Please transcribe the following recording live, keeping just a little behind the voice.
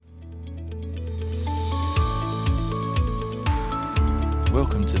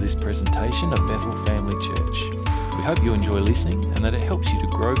Welcome to this presentation of Bethel Family Church. We hope you enjoy listening and that it helps you to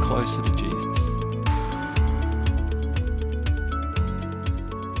grow closer to Jesus.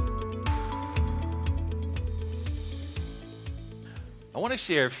 I want to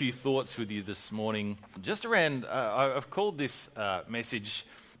share a few thoughts with you this morning just around, I've called this message,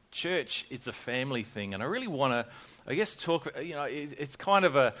 Church, It's a Family Thing. And I really want to, talk, it's kind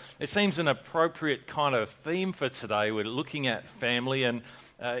of it seems an appropriate kind of theme for today. We're looking at family and,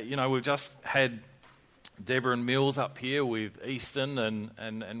 we've just had Deborah and Mills up here with Easton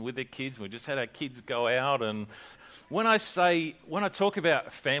and with their kids. We just had our kids go out, and when I talk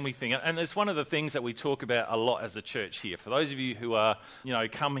about family thing, and it's one of the things that we talk about a lot as a church here. For those of you who are,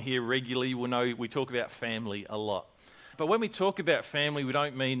 come here regularly, will know we talk about family a lot. But when we talk about family, we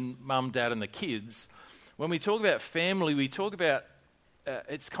don't mean mum, dad, and the kids. When we talk about family, we talk about,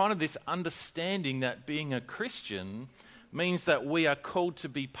 it's kind of this understanding that being a Christian means that we are called to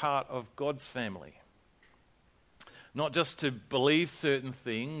be part of God's family. Not just to believe certain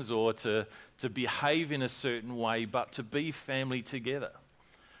things or to behave in a certain way, but to be family together.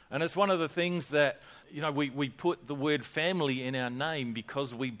 And it's one of the things that, we put the word family in our name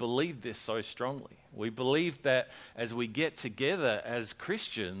because we believe this so strongly. We believe that as we get together as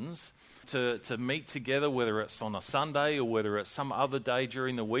Christians to meet together, whether it's on a Sunday or whether it's some other day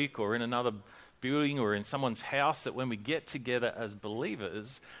during the week or in another building or in someone's house, that when we get together as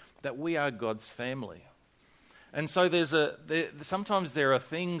believers, that we are God's family. And so sometimes there are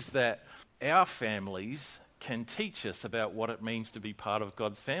things that our families can teach us about what it means to be part of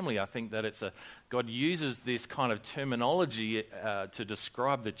God's family. I think that God uses this kind of terminology to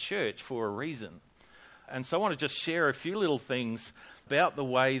describe the church for a reason. And so I want to just share a few little things about the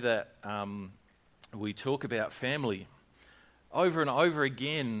way that we talk about family. Over and over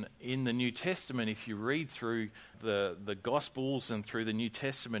again in the New Testament, if you read through the Gospels and through the New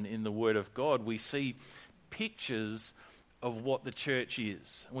Testament in the Word of God, we see pictures of what the church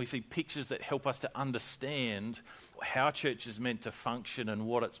is. And we see pictures that help us to understand how church is meant to function and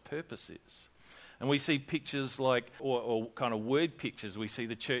what its purpose is. And we see pictures like, or kind of word pictures, we see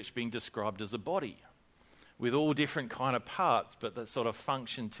the church being described as a body with all different kind of parts, but that sort of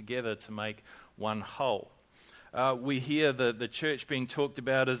function together to make one whole. We hear the church being talked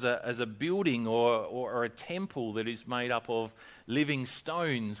about as a building or a temple that is made up of living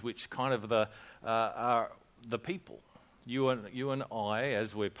stones, which kind of are the people. You and I,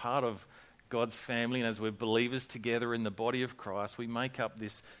 as we're part of God's family and as we're believers together in the body of Christ, we make up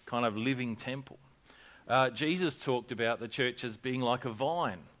this kind of living temple. Jesus talked about the church as being like a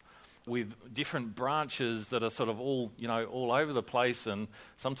vine with different branches that are sort of all over the place, and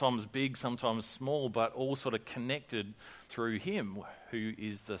sometimes big, sometimes small, but all sort of connected through Him, who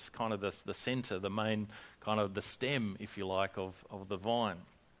is this kind of the center, the main kind of the stem, if you like, of the vine.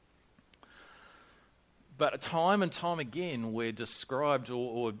 But time and time again, we're described,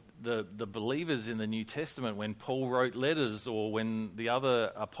 or the believers in the New Testament, when Paul wrote letters, or when the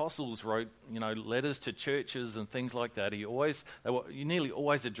other apostles wrote, letters to churches and things like that, they were nearly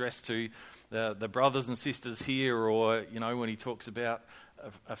always addressed to the brothers and sisters here, or when he talks about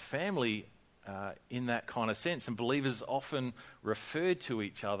a family in that kind of sense. And believers often referred to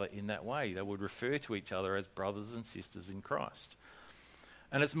each other in that way. They would refer to each other as brothers and sisters in Christ.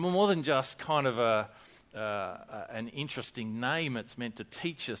 And it's more than just kind of an interesting name. It's meant to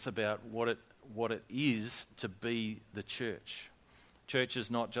teach us about what it is to be the church. Church is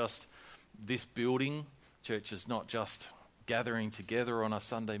not just this building. Church is not just gathering together on a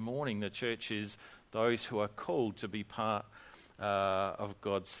Sunday morning. The church is those who are called to be part of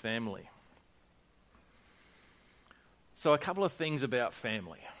God's family. So a couple of things about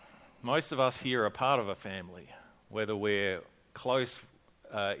family. Most of us here are part of a family, whether we're close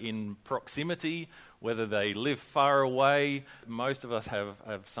in proximity, whether they live far away. Most of us have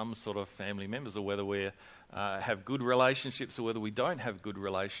some sort of family members, or whether we have good relationships or whether we don't have good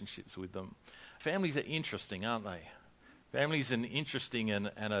relationships with them. Families are interesting, aren't they? Families are interesting and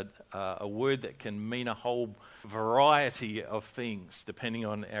a word that can mean a whole variety of things depending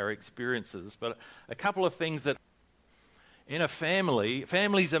on our experiences. But a couple of things that in a family,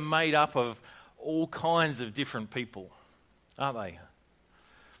 families are made up of all kinds of different people, aren't they?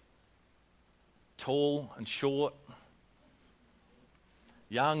 Tall and short,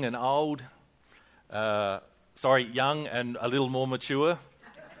 young and old, young and a little more mature,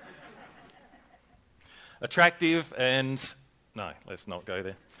 attractive and, no, let's not go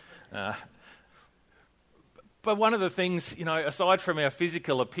there. But one of the things, aside from our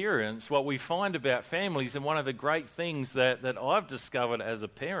physical appearance, what we find about families, and one of the great things that I've discovered as a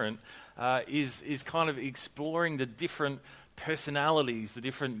parent, is kind of exploring the different personalities, the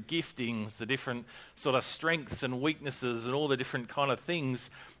different giftings, the different sort of strengths and weaknesses and all the different kind of things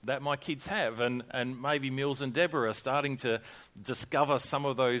that my kids have. And maybe Mills and Deborah are starting to discover some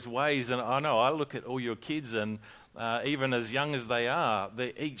of those ways. And I know I look at all your kids, and even as young as they are,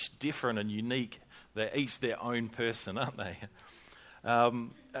 they're each different and unique. They're each their own person, aren't they?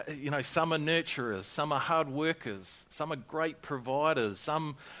 Some are nurturers, some are hard workers, some are great providers,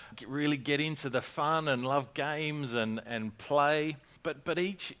 some really get into the fun and love games and play, but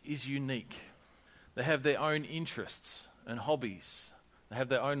each is unique. They have their own interests and hobbies. They have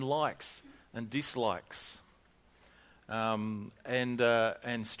their own likes and dislikes, and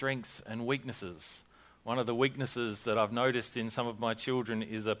strengths and weaknesses. One of the weaknesses that I've noticed in some of my children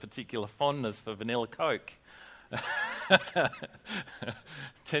is a particular fondness for vanilla Coke.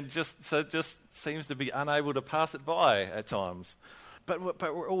 just seems to be unable to pass it by at times. But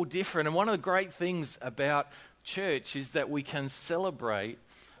we're all different. And one of the great things about church is that we can celebrate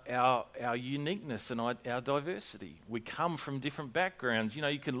our uniqueness and our diversity. We come from different backgrounds.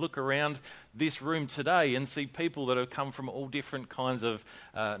 You can look around this room today and see people that have come from all different kinds of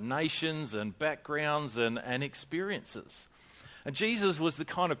nations and backgrounds and experiences. And Jesus was the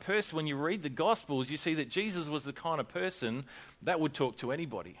kind of person, when you read the Gospels, you see that Jesus was the kind of person that would talk to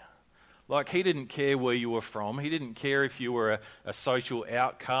anybody. Like, he didn't care where you were from. He didn't care if you were a social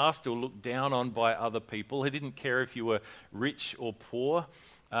outcast or looked down on by other people. He didn't care if you were rich or poor.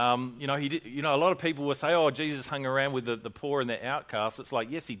 A lot of people will say, oh, Jesus hung around with the poor and the outcasts. It's like,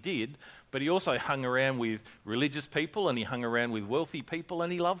 yes, he did, but he also hung around with religious people, and he hung around with wealthy people,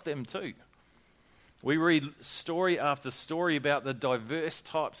 and he loved them too. We read story after story about the diverse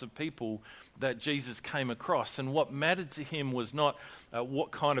types of people that Jesus came across, and what mattered to him was not what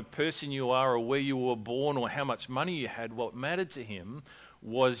kind of person you are or where you were born or how much money you had. What mattered to him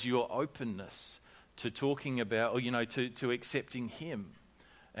was your openness to talking about, or to accepting him,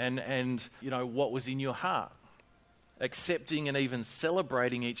 and what was in your heart. Accepting and even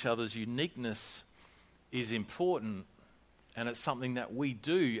celebrating each other's uniqueness is important, and it's something that we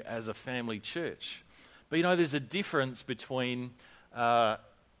do as a family church. But there's a difference between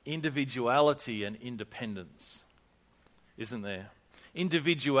individuality and independence, isn't there?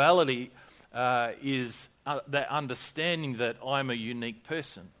 Individuality is that understanding that I'm a unique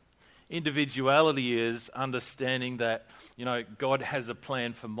person. Individuality is understanding that, God has a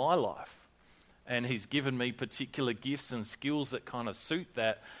plan for my life, and he's given me particular gifts and skills that kind of suit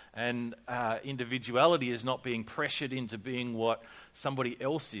that. And individuality is not being pressured into being what somebody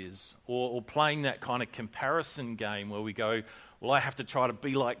else is, or playing that kind of comparison game where we go, well, I have to try to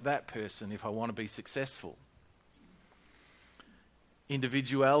be like that person if I want to be successful.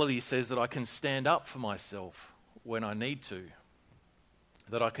 Individuality says that I can stand up for myself when I need to,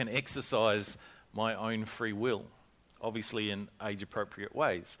 that I can exercise my own free will, obviously in age-appropriate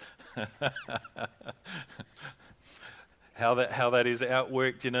ways. How that is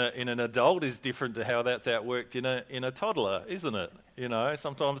outworked in an adult is different to how that's outworked in a toddler, isn't it?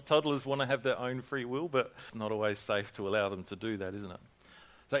 Sometimes toddlers want to have their own free will, but it's not always safe to allow them to do that, isn't it?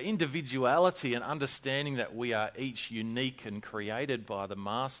 So individuality and understanding that we are each unique and created by the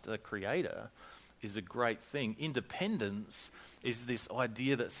Master Creator is a great thing. Independence is this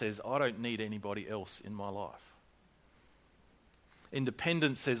idea that says, I don't need anybody else in my life.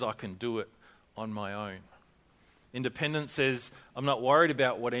 Independence says I can do it on my own. Independence says I'm not worried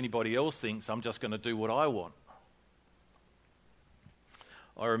about what anybody else thinks, I'm just going to do what I want.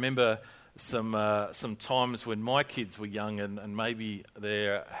 I remember some times when my kids were young, and maybe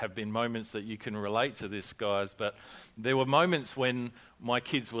there have been moments that you can relate to this, guys, but there were moments when my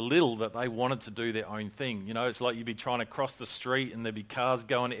kids were little that they wanted to do their own thing. It's like you'd be trying to cross the street and there'd be cars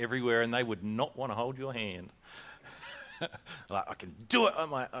going everywhere and they would not want to hold your hand. Like, I can do it on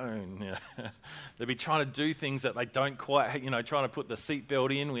my own. They'd be trying to do things that they don't quite, trying to put the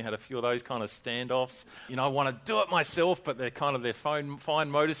seatbelt in. We had a few of those kind of standoffs. I want to do it myself, but their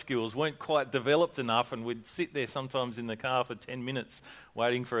fine motor skills weren't quite developed enough, and we'd sit there sometimes in the car for 10 minutes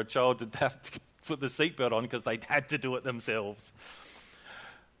waiting for a child to have to put the seatbelt on because they'd had to do it themselves.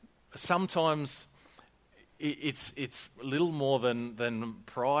 Sometimes it's little more than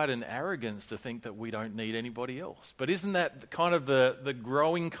pride and arrogance to think that we don't need anybody else. But isn't that kind of the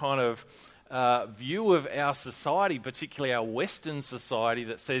growing kind of view of our society, particularly our Western society,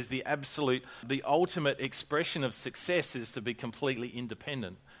 that says the ultimate expression of success is to be completely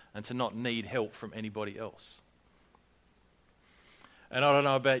independent and to not need help from anybody else? And I don't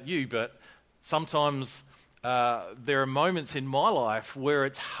know about you, but sometimes there are moments in my life where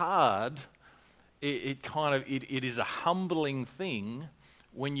it's hard. It is a humbling thing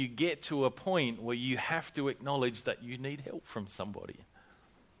when you get to a point where you have to acknowledge that you need help from somebody.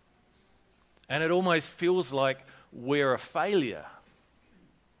 And it almost feels like we're a failure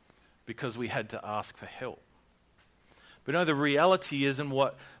because we had to ask for help. But no, the reality is, and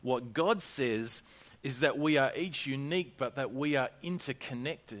what God says is that we are each unique, but that we are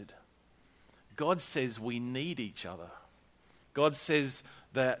interconnected. God says we need each other. God says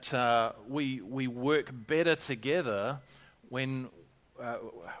that we work better together when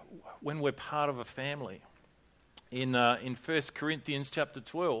we're part of a family. In 1 Corinthians chapter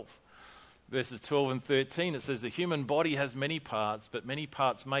 12, verses 12 and 13, it says, the human body has many parts, but many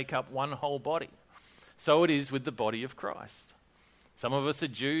parts make up one whole body. So it is with the body of Christ. Some of us are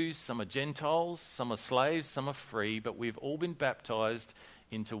Jews, some are Gentiles, some are slaves, some are free, but we've all been baptized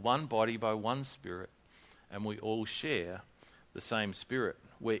into one body by one Spirit, and we all share the same Spirit.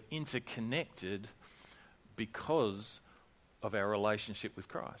 We're interconnected because of our relationship with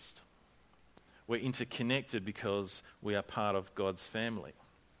Christ. We're interconnected because we are part of God's family.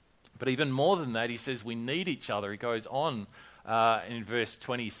 But even more than that, he says we need each other. He goes on in verse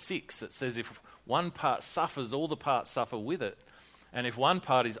 26. It says if one part suffers, all the parts suffer with it. And if one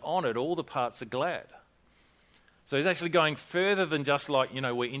part is honoured, all the parts are glad. So he's actually going further than just like,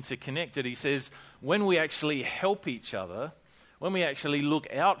 we're interconnected. He says when we actually help each other, when we actually look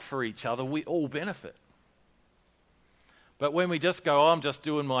out for each other, we all benefit. But when we just go, I'm just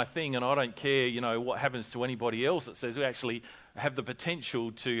doing my thing and I don't care, what happens to anybody else, it says we actually have the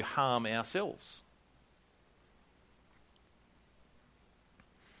potential to harm ourselves.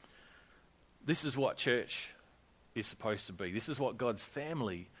 This is what church is supposed to be. This is what God's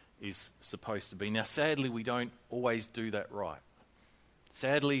family is supposed to be. Now, sadly, we don't always do that right.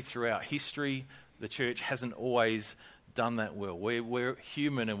 Sadly, throughout history, the church hasn't always done that well. We're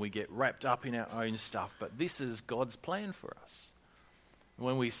human and we get wrapped up in our own stuff, but this is God's plan for us.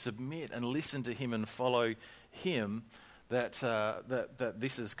 When we submit and listen to Him and follow Him, that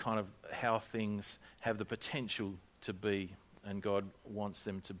this is kind of how things have the potential to be, and God wants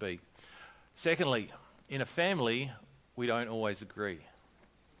them to be. Secondly, in a family, we don't always agree.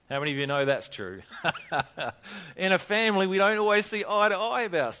 How many of you know that's true? In a family, we don't always see eye to eye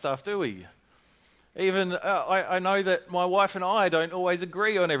about stuff, do we? Even I know that my wife and I don't always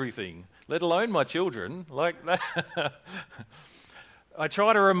agree on everything, let alone my children. I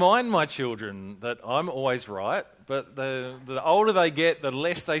try to remind my children that I'm always right, but the older they get, the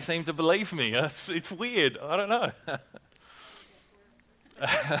less they seem to believe me. It's weird. I don't know.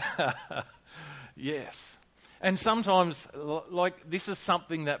 Yes. And sometimes, this is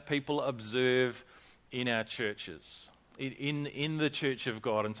something that people observe in our churches, in the church of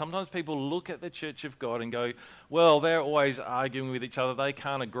God. And sometimes people look at the church of God and go, well, they're always arguing with each other. They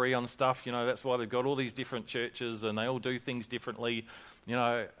can't agree on stuff. That's why they've got all these different churches and they all do things differently.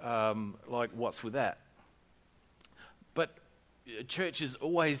 What's with that? But church is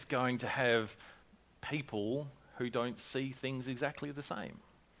always going to have people who don't see things exactly the same.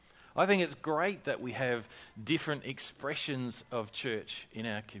 I think it's great that we have different expressions of church in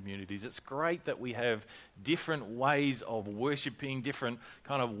our communities. It's great that we have different ways of worshipping, different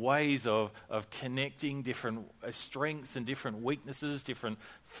kind of ways of connecting, different strengths and different weaknesses, different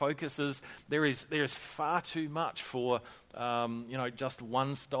focuses. There is far too much for just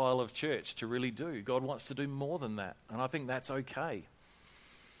one style of church to really do. God wants to do more than that, and I think that's okay.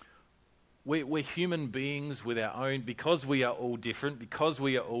 We're human beings with our own, because we are all different, because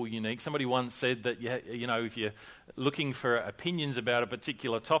we are all unique. Somebody once said that, if you're looking for opinions about a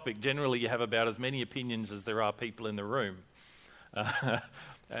particular topic, generally you have about as many opinions as there are people in the room.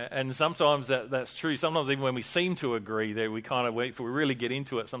 And sometimes that's true. Sometimes even when we seem to agree, if we really get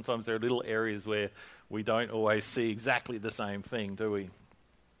into it, sometimes there are little areas where we don't always see exactly the same thing, do we?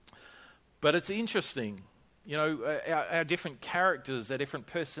 But it's interesting. Our different characters, our different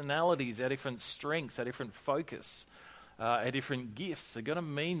personalities, our different strengths, our different focus, our different gifts are going to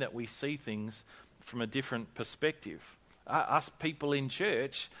mean that we see things from a different perspective. Us people in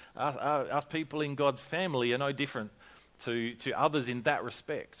church, us people in God's family are no different to others in that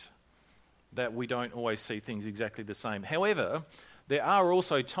respect, that we don't always see things exactly the same. However, there are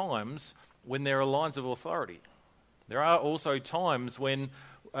also times when there are lines of authority. There are also times when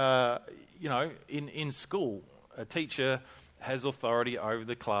in school, a teacher has authority over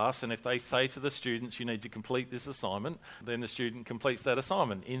the class, and if they say to the students, you need to complete this assignment, then the student completes that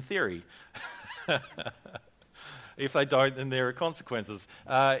assignment, in theory. If they don't, then there are consequences.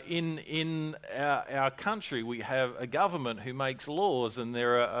 In our country, we have a government who makes laws, and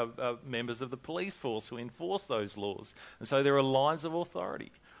there are members of the police force who enforce those laws. And so there are lines of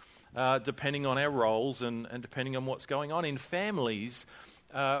authority, depending on our roles and depending on what's going on. In families,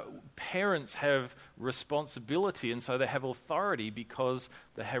 parents have responsibility, and so they have authority because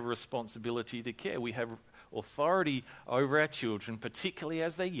they have responsibility to care. We have authority over our children, particularly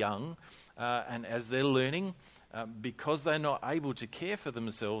as they're young and as they're learning. Because they're not able to care for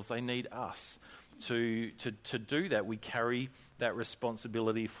themselves, they need us to do that. We carry that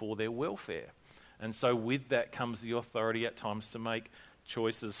responsibility for their welfare. And so with that comes the authority at times to make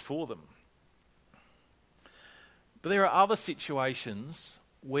choices for them. But there are other situations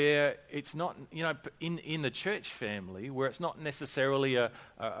where it's not, in the church family, where it's not necessarily a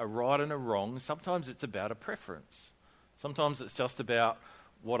right and a wrong. Sometimes it's about a preference. Sometimes it's just about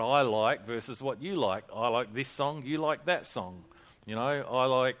what I like versus what you like. I like this song, you like that song. I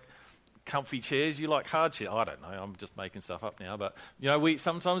like comfy chairs, you like hard chairs. I don't know, I'm just making stuff up now. But,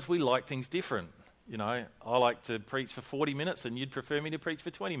 sometimes we like things different. I like to preach for 40 minutes and you'd prefer me to preach for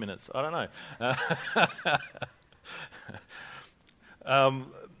 20 minutes. I don't know.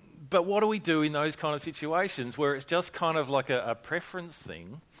 But what do we do in those kind of situations where it's just kind of like a preference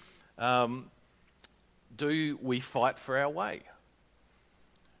thing? Do we fight for our way?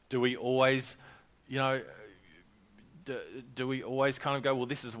 Do we always, do we always kind of go, well,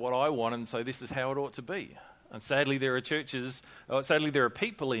 this is what I want, and so this is how it ought to be? And sadly, there are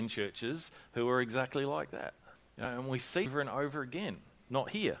people in churches who are exactly like that. And we see over and over again.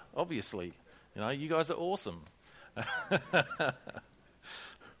 Not here, obviously. You guys are awesome.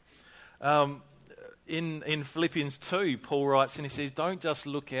 In Philippians 2, Paul writes, and he says, don't just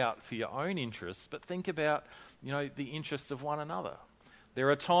look out for your own interests, but think about, the interests of one another. There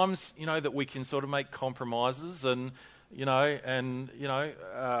are times, that we can sort of make compromises and, I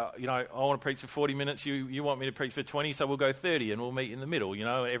want to preach for 40 minutes, you want me to preach for 20, so we'll go 30 and we'll meet in the middle,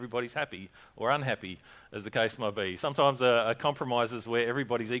 everybody's happy or unhappy, as the case might be. Sometimes a compromise is where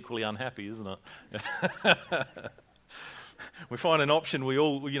everybody's equally unhappy, isn't it? We find an option we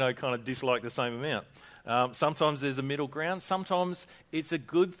all, kind of dislike the same amount. Sometimes there's a middle ground. Sometimes it's a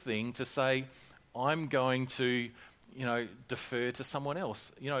good thing to say, I'm going to defer to someone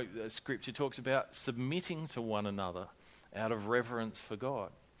else. Scripture talks about submitting to one another out of reverence for God.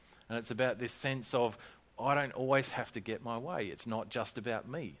 And it's about this sense of, I don't always have to get my way. It's not just about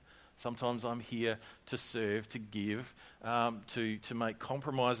me. Sometimes I'm here to serve, to give, to make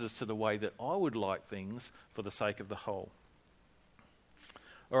compromises to the way that I would like things for the sake of the whole.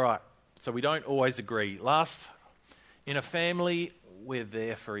 All right, so we don't always agree. Last, in a family, we're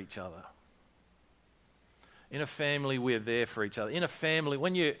there for each other. In a family, we're there for each other. In a family,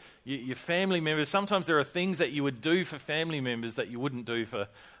 when your family members, sometimes there are things that you would do for family members that you wouldn't do for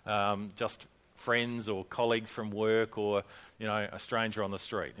just friends or colleagues from work or, a stranger on the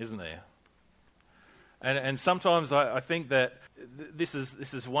street, isn't there? And sometimes I think that this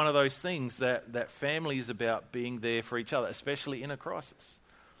is one of those things that family is about being there for each other, especially in a crisis.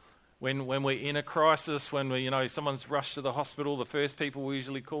 When we're in a crisis, when someone's rushed to the hospital, the first people we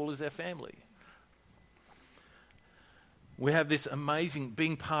usually call is their family. We have this amazing,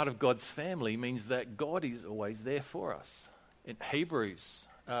 being part of God's family means that God is always there for us. In Hebrews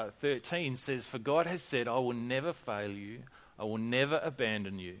 13 says, for God has said, I will never fail you, I will never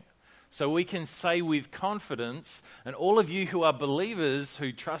abandon you. So we can say with confidence, and all of you who are believers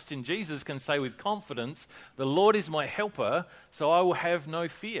who trust in Jesus can say with confidence, the Lord is my helper, so I will have no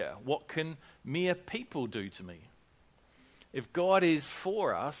fear. What can mere people do to me? If God is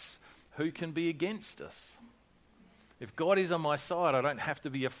for us, who can be against us? If God is on my side, I don't have to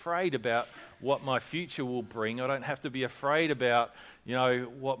be afraid about what my future will bring. I don't have to be afraid about,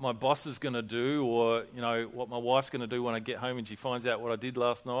 what my boss is going to do or, what my wife's going to do when I get home and she finds out what I did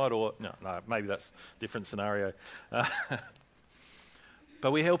last night or, no, maybe that's a different scenario.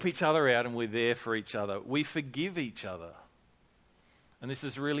 But we help each other out and we're there for each other. We forgive each other. And this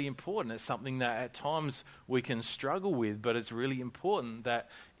is really important. It's something that at times we can struggle with, but it's really important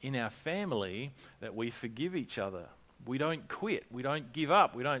that in our family that we forgive each other. We don't quit. We don't give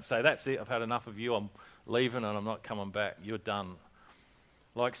up. We don't say, that's it, I've had enough of you, I'm leaving and I'm not coming back. You're done.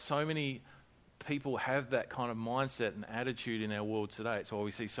 Like so many people have that kind of mindset and attitude in our world today. It's why we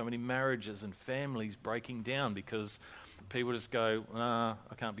see so many marriages and families breaking down because people just go, I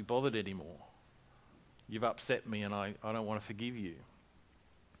can't be bothered anymore. You've upset me and I don't want to forgive you.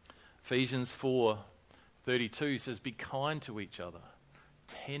 Ephesians 4:32 says, be kind to each other,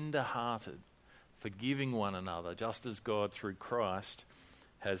 tender-hearted, forgiving one another, just as God through Christ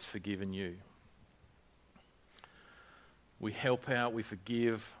has forgiven you. We help out, we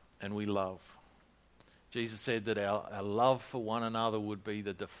forgive, and we love. Jesus said that our love for one another would be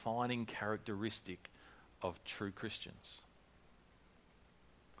the defining characteristic of true Christians.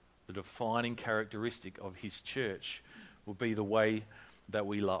 The defining characteristic of his church will be the way that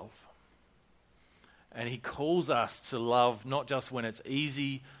we love. And he calls us to love not just when it's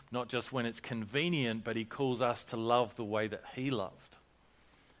easy, not just when it's convenient, but he calls us to love the way that he loved.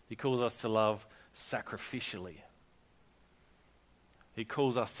 He calls us to love sacrificially. He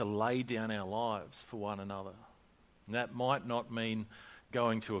calls us to lay down our lives for one another. And that might not mean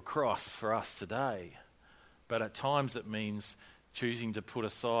going to a cross for us today, but at times it means choosing to put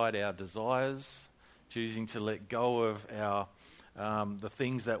aside our desires, choosing to let go of our the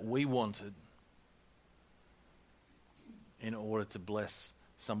things that we wanted in order to bless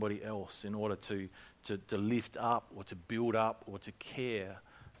somebody else, in order to lift up or to build up or to care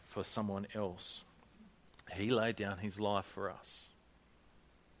for someone else. He laid down his life for us.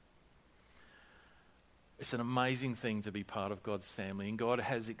 It's an amazing thing to be part of God's family, and God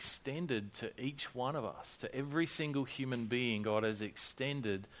has extended to each one of us, to every single human being, God has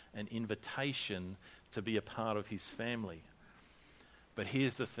extended an invitation to be a part of his family. But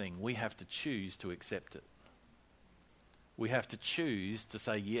here's the thing, we have to choose to accept it. We have to choose to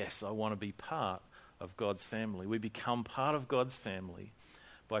say, yes, I want to be part of God's family. We become part of God's family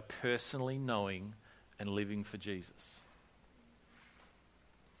by personally knowing and living for Jesus.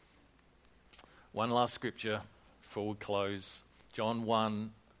 One last scripture before we close. John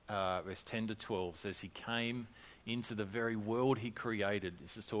 1, verse 10 to 12 says, he came into the very world he created.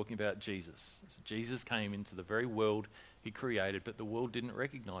 This is talking about Jesus. So Jesus came into the very world he created, but the world didn't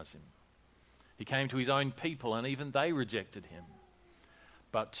recognize him. He came to his own people, and even they rejected him.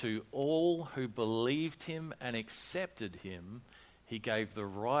 But to all who believed him and accepted him, he gave the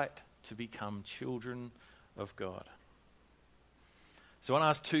right to become children of God. So I want to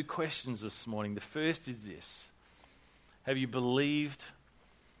ask two questions this morning. The first is this: have you believed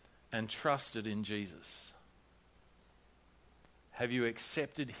and trusted in Jesus? Have you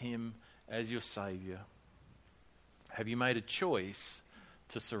accepted him as your Saviour? Have you made a choice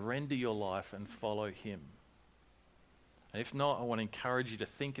to surrender your life and follow him? And if not, I want to encourage you to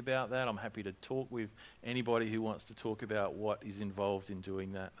think about that. I'm happy to talk with anybody who wants to talk about what is involved in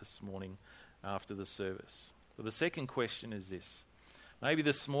doing that this morning after the service. So the second question is this. Maybe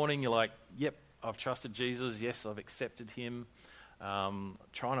this morning you're like, yep, I've trusted Jesus. Yes, I've accepted him.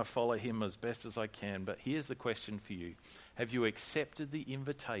 Trying to follow him as best as I can. But here's the question for you. Have you accepted the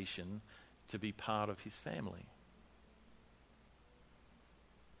invitation to be part of his family?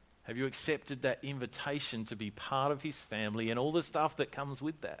 Have you accepted that invitation to be part of his family and all the stuff that comes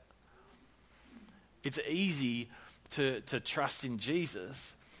with that? It's easy to trust in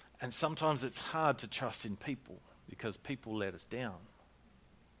Jesus, and sometimes it's hard to trust in people because people let us down.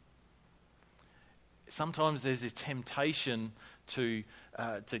 Sometimes there's this temptation to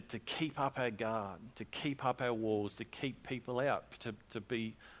keep up our guard, to keep up our walls, to keep people out,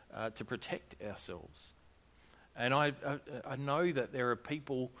 to protect ourselves. And I know that there are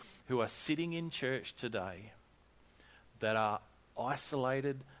people who are sitting in church today that are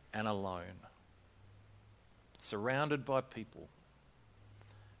isolated and alone, surrounded by people,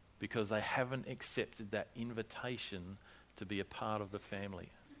 because they haven't accepted that invitation to be a part of the family.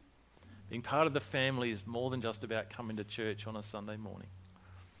 Being part of the family is more than just about coming to church on a Sunday morning.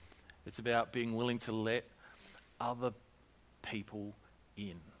 It's about being willing to let other people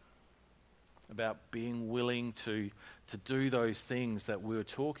in. About being willing to do those things that we were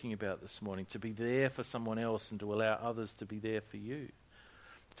talking about this morning, to be there for someone else and to allow others to be there for you.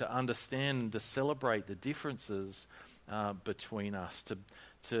 To understand and to celebrate the differences between us,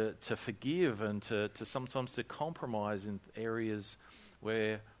 to forgive and to sometimes to compromise in areas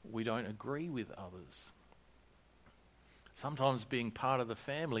where we don't agree with others. Sometimes being part of the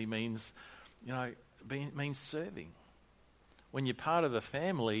family means serving. When you're part of the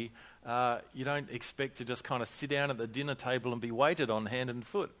family, you don't expect to just kind of sit down at the dinner table and be waited on hand and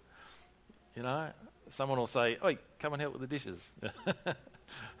foot. You know, someone will say, "Oi, come and help with the dishes."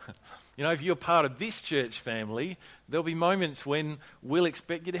 You know, if you're part of this church family, there'll be moments when we'll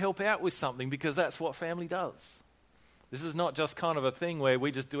expect you to help out with something because that's what family does. This is not just kind of a thing where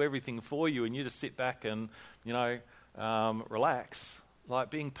we just do everything for you and you just sit back and, relax. Like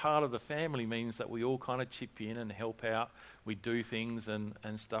being part of the family means that we all kind of chip in and help out. We do things and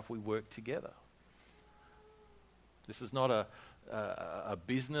stuff. We work together. This is not a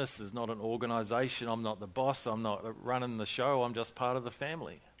business. It's not an organisation. I'm not the boss. I'm not running the show. I'm just part of the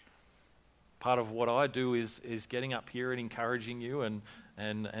family. Part of what I do is getting up here and encouraging you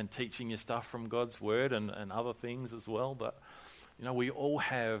and teaching you stuff from God's Word and other things as well. But, we all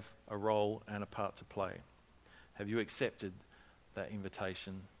have a role and a part to play. Have you accepted that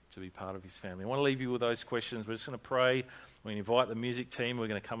invitation to be part of his family? I want to leave you with those questions. We're just going to pray. We're going to invite the music team. We're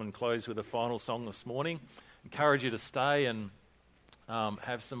going to come and close with a final song this morning. Encourage you to stay and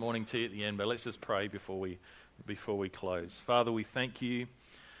have some morning tea at the end, but let's just pray before we close. Father, we thank you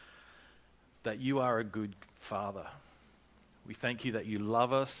that you are a good Father. We thank you that you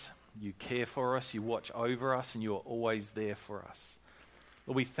love us, you care for us, you watch over us, and you are always there for us.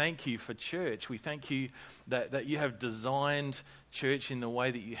 Lord, we thank you for church. We thank you that you have designed church in the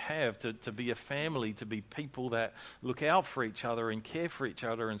way that you have to be a family, to be people that look out for each other and care for each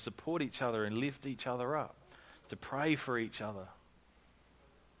other and support each other and lift each other up, to pray for each other,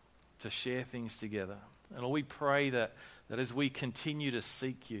 to share things together. And Lord, we pray that as we continue to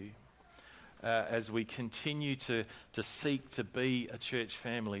seek you, as we continue to seek to be a church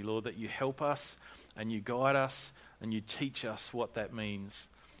family, Lord, that you help us and you guide us and you teach us what that means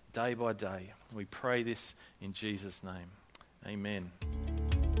day by day. We pray this in Jesus' name. Amen.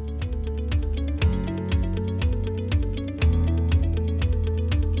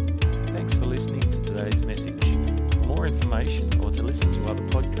 Thanks for listening to today's message. For more information or to listen to other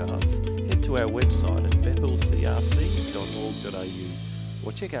podcasts, head to our website at bethelcrc.org.au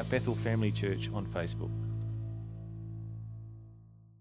or check out Bethel Family Church on Facebook.